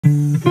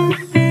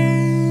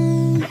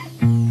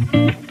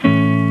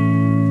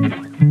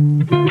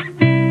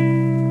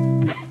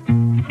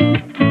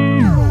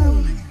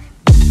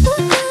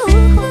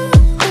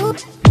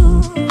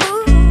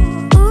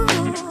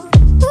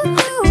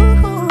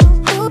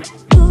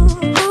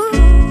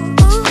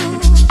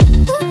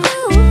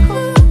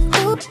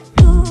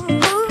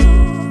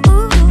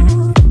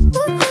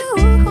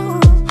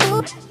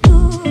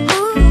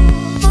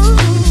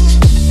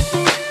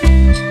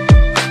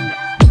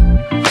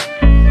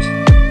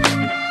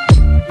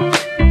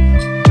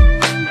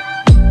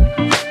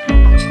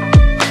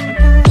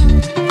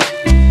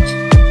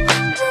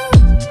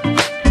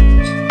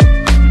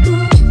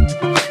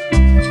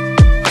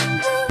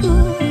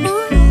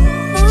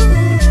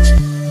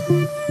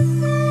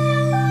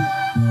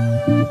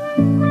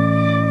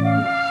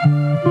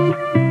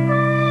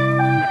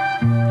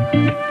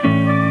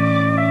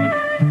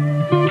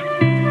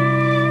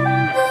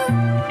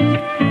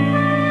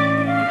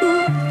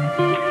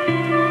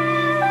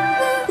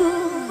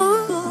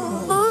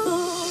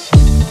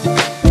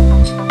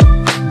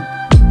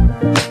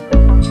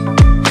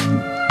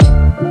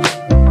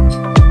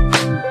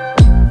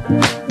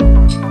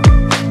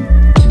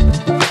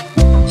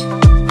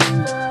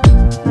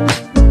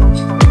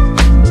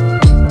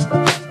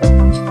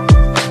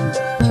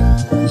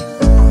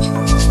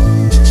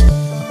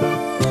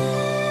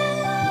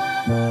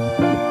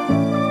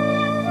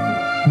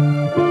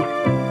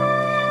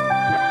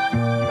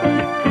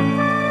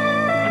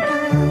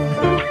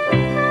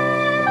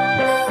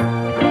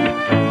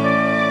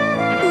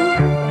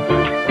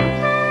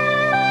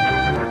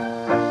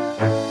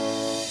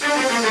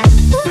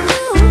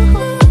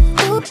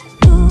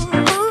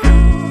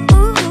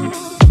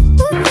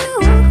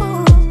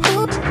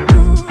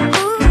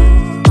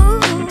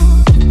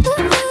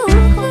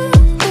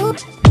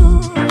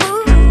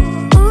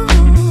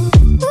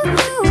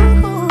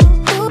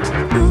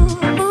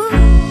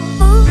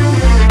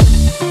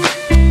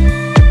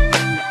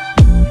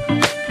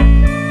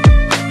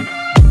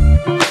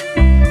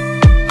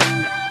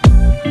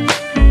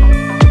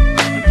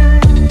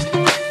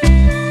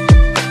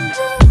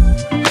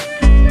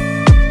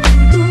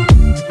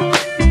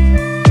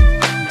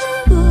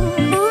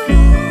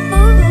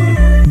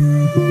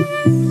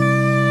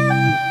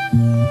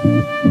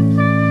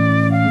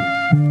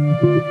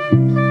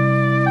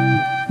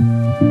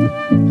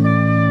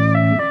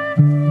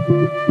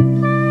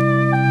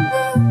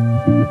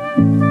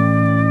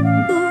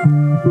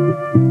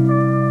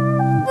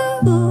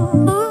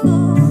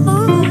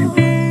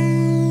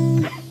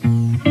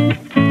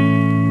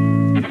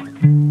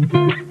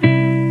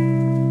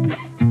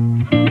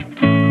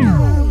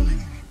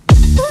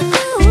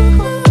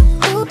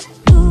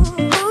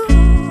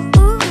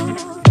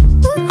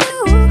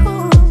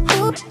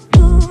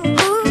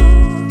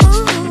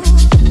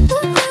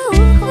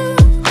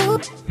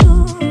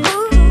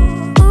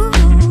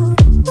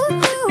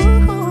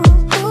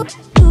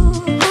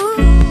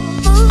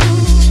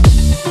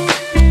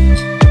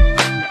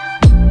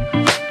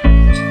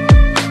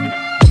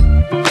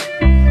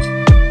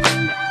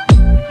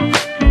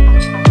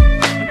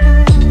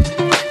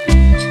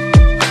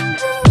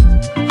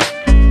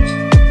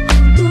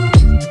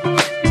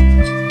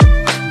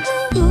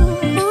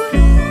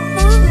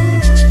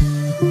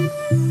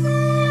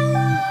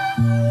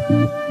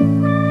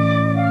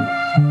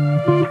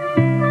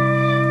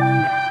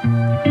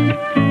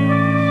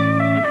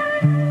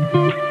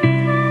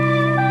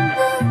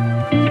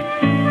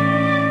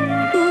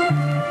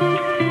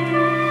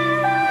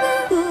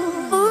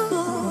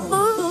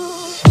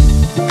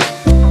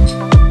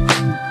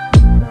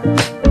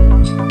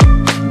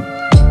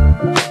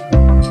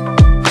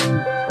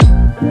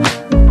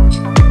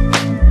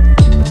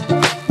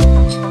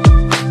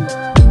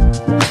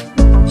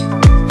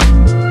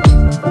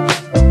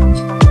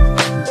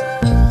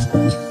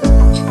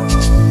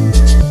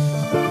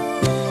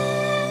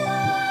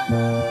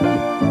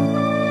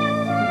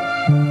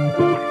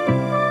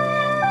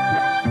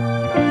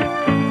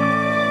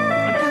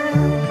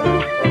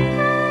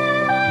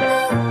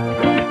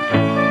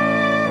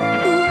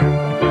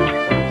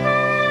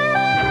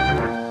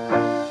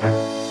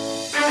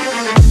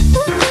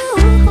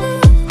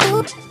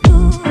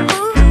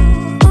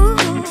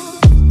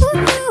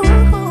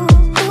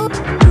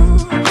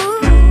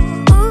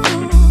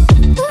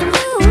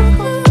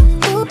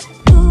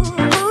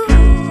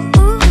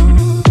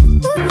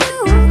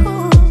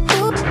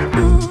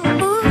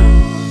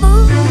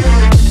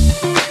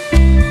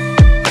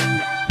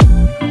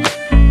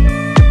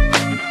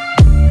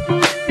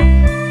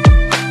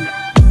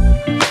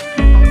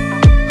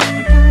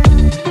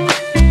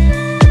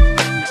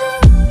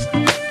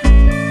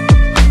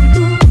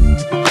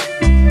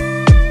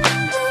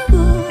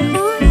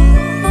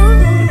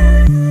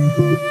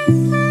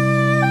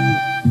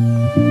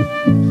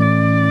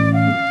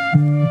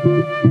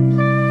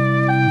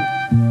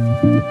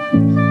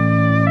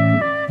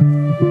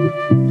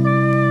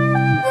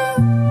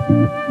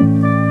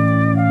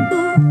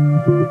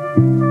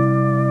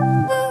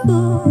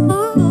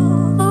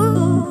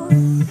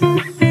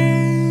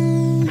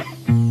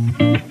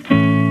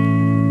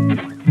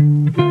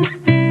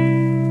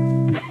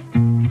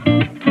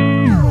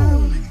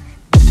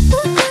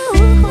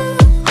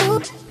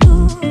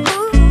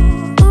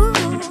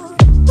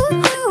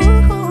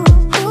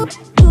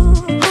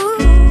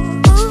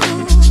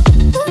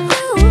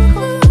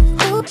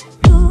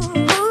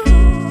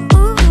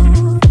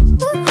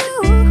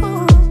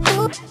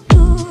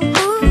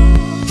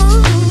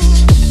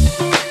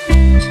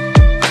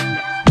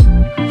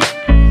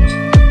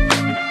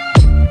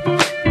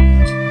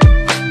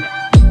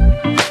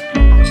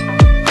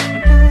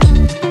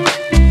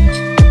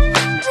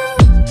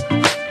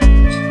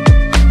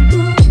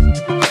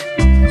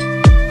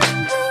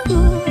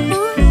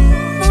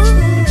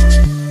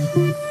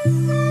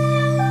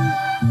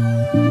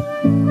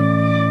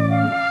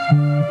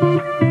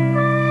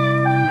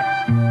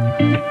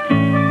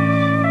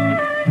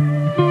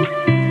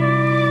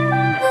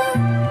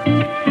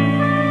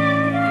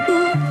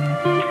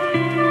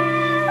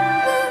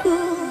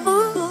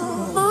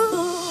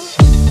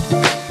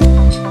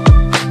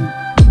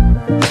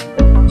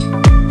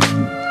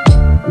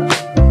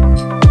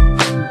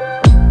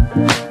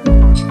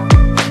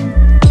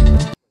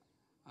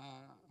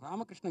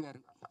రామకృష్ణ గారు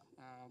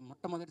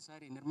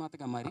మొట్టమొదటిసారి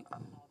నిర్మాతగా మారి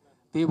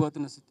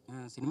తీయబోతున్న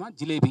సినిమా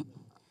జిలేబీ.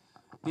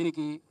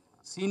 దీనికి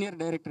సీనియర్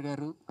డైరెక్టర్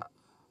గారు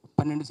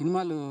 13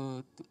 సినిమాలు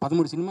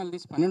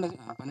తీసి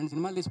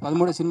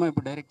 13వ సినిమా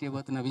ఇప్పుడు డైరెక్ట్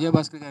చేయబోతున్న విజయ్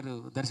భాస్కర్ గారు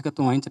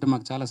దర్శకత్వం వహించడం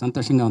మాకు చాలా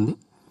సంతోషంగా ఉంది.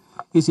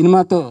 ఈ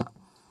సినిమాతో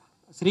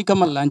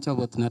శ్రీకమల్ లాంచ్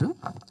అవబోతున్నారు.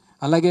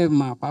 అలాగే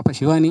మా పాప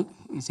శివాని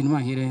ఈ సినిమా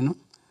హీరోయిన్.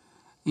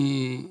 ఈ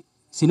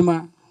సినిమా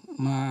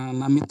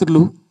నా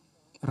మిత్రులు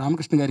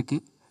రామకృష్ణ గారికి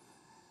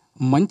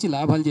మంచి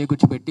లాభాలు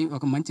చేకూర్చిపెట్టి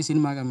ఒక మంచి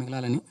సినిమాగా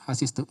మిగలాలని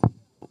ఆశిస్తూ,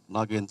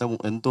 నాకు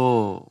ఎంతో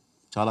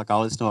చాలా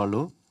కావాల్సిన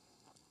వాళ్ళు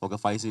ఒక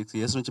 5-6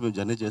 ఇయర్స్ నుంచి మేము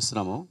జర్నీ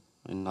చేస్తున్నాము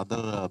in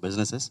other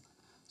businesses.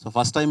 So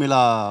first time ఇలా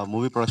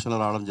మూవీ ప్రొడక్షన్లో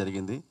రావడం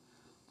జరిగింది.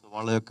 సో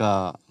వాళ్ళ యొక్క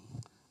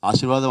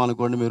ఆశీర్వాదం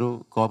అనుకోండి, మీరు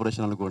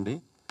కోఆపరేషన్ అనుకోండి.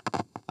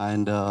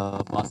 అండ్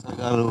భాస్కర్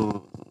గారు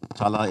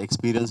చాలా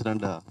ఎక్స్పీరియన్స్డ్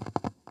అండ్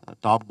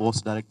టాప్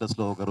మోస్ట్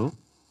డైరెక్టర్స్లో ఒకరు.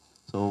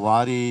 సో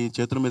వారి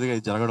చేతుల మీదుగా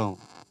ఇది జరగడం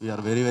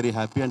we are very very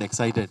happy and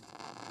excited.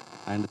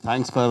 And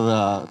thanks for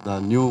the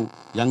new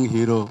young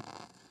hero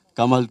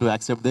Kamal to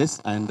accept this,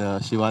 and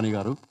Shivani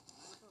గారు.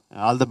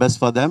 All the best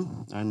for them,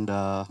 and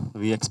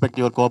we expect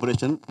your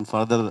cooperation in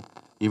further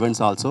events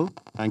also.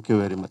 Thank you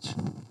very much.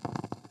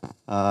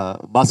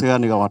 Bhaskar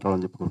గారిని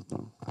మాట్లాడాలని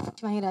చెప్పుకుంటున్నాను.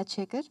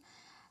 రాజశేఖర్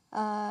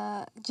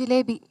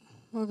జిలేబీ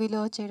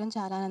మూవీలో చేయడం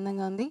చాలా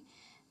ఆనందంగా ఉంది.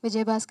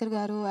 విజయ్ భాస్కర్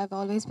గారు, I've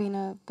always been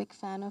a big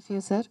fan of you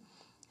sir.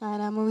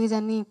 ఆయన మూవీస్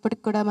అన్నీ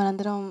ఇప్పటికి కూడా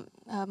మనందరం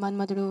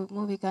మన్మధుడు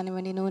మూవీ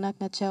కానివ్వండి, నువ్వు నాకు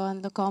నచ్చావు,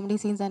 అందులో కామెడీ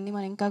సీన్స్ అన్నీ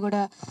మనం ఇంకా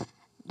కూడా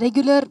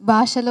రెగ్యులర్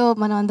భాషలో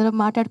మనం అందరం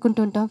మాట్లాడుకుంటూ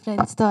ఉంటాం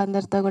ఫ్రెండ్స్తో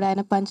అందరితో కూడా,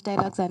 ఆయన పంచ్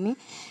డైలాగ్స్ అన్నీ.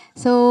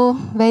 So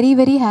very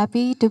very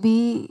happy to be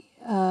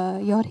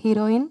your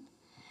heroine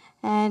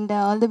and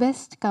all the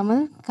best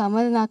Kamal.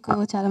 Kamal నాకు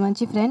చాలా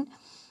మంచి ఫ్రెండ్.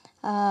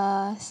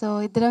 సో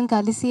ఇద్దరం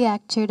కలిసి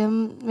యాక్ట్ చేయడం,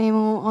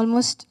 మేము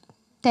ఆల్మోస్ట్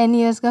 10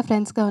 yearsగా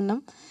ఫ్రెండ్స్గా ఉన్నాం.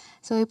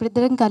 సో ఇప్పుడు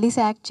ఇద్దరం కలిసి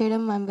యాక్ట్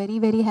చేయడం I'm very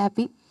very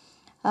happy.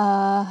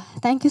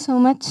 Thank you so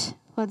much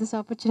for this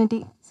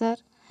opportunity sir.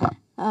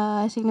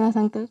 Srinivas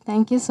uncle,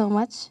 thank you so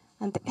much.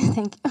 అంతే,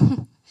 థ్యాంక్ యూ.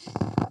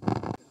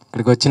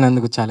 ఇక్కడికి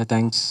వచ్చినందుకు చాలా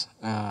thanks.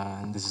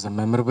 This is a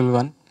memorable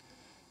one.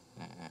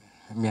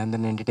 మీ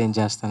అందరిని ఎంటర్టైన్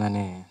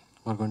చేస్తానని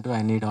కోరుకుంటూ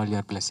I need all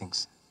your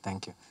blessings.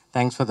 Thank you.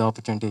 Thanks for the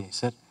opportunity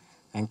sir.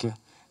 Thank you.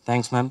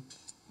 Thanks ma'am.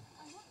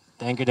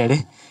 Thank you daddy.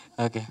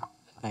 Okay,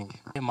 thank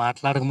you.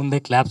 మాట్లాడకముందే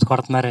claps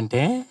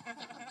కొడుతున్నారంటే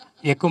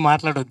ఎక్కువ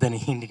మాట్లాడొద్దని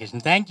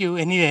indication. Thank you.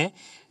 Anyway,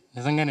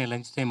 నిజంగానే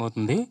lunch time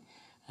అవుతుంది.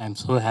 I'm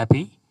so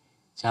happy.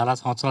 చాలా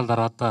సంవత్సరాల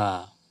తర్వాత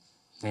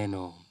నేను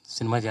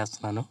cinema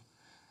చేస్తున్నాను.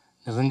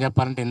 నిజం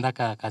చెప్పాలంటే ఇందాక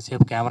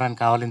కాసేపు కెమెరాని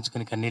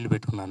కావాలించుకొని కన్నీళ్ళు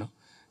పెట్టుకున్నాను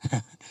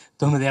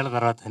 9 ఏళ్ల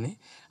తర్వాత అని.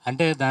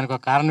 అంటే దానికి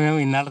ఒక కారణం ఏమో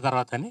ఇన్నేళ్ల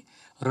తర్వాత అని,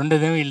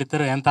 రెండోదేమో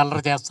వీళ్ళిద్దరూ ఎంత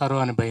అల్లరి చేస్తారు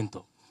అని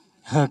భయంతో.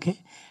 ఓకే,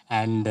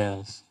 అండ్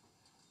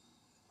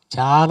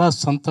చాలా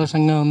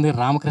సంతోషంగా ఉంది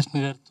రామకృష్ణ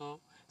గారితో,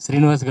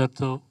 శ్రీనివాస్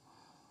గారితో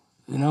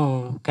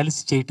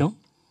కలిసి చేయటం.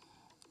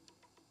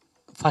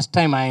 ఫస్ట్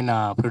టైం ఆయన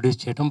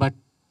ప్రొడ్యూస్ చేయటం, బట్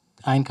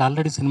ఆయనకి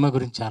ఆల్రెడీ సినిమా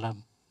గురించి చాలా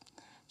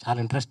చాలా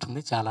ఇంట్రెస్ట్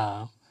ఉంది, చాలా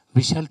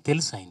విషయాలు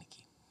తెలుసు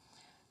ఆయనకి.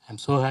 I'm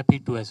so happy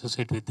to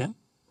associate with them.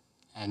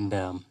 And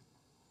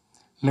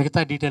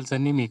మిగతా డీటెయిల్స్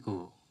అన్నీ మీకు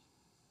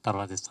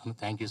తర్వాత ఇస్తాను.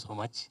 Thank you so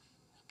much.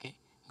 Okay,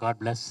 God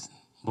bless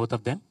both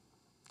of them.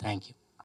 Thank you.